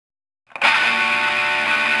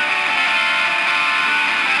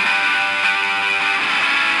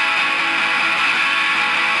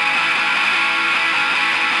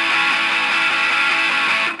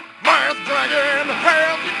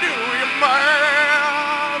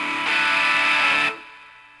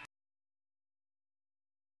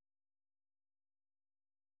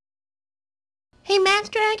Hey,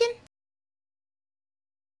 Math Dragon?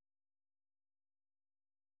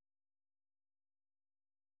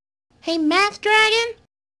 Hey, Math Dragon?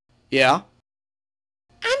 Yeah?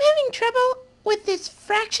 I'm having trouble with this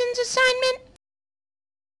fractions assignment.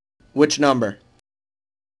 Which number?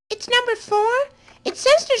 It's number 4. It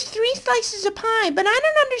says there's 3 slices of pie, but I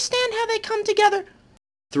don't understand how they come together.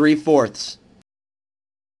 3/4.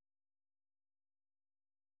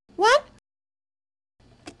 What?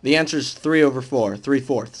 The answer's 3/4,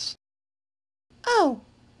 3/4. Oh.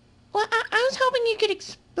 Well, I was hoping you could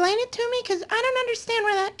explain it to me, because I don't understand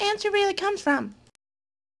where that answer really comes from.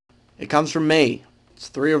 It comes from me. It's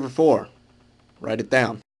 3/4. Write it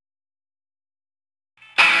down.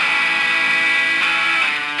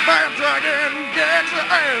 Math Dragon gets the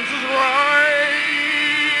answers right.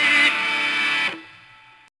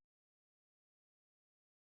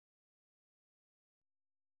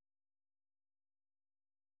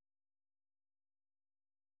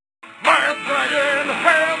 Math Dragon,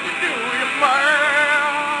 help you do your math.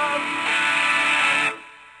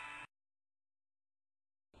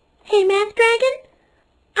 Hey, Math Dragon?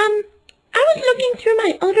 I was looking through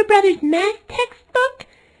my older brother's math textbook,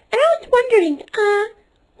 and I was wondering,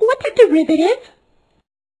 what's a derivative?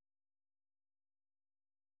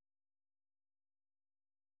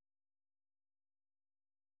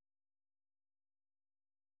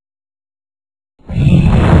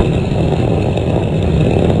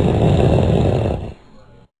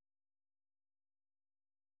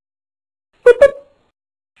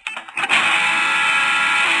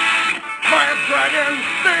 Math Dragon,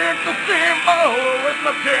 stick the symbol with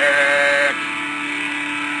my kid.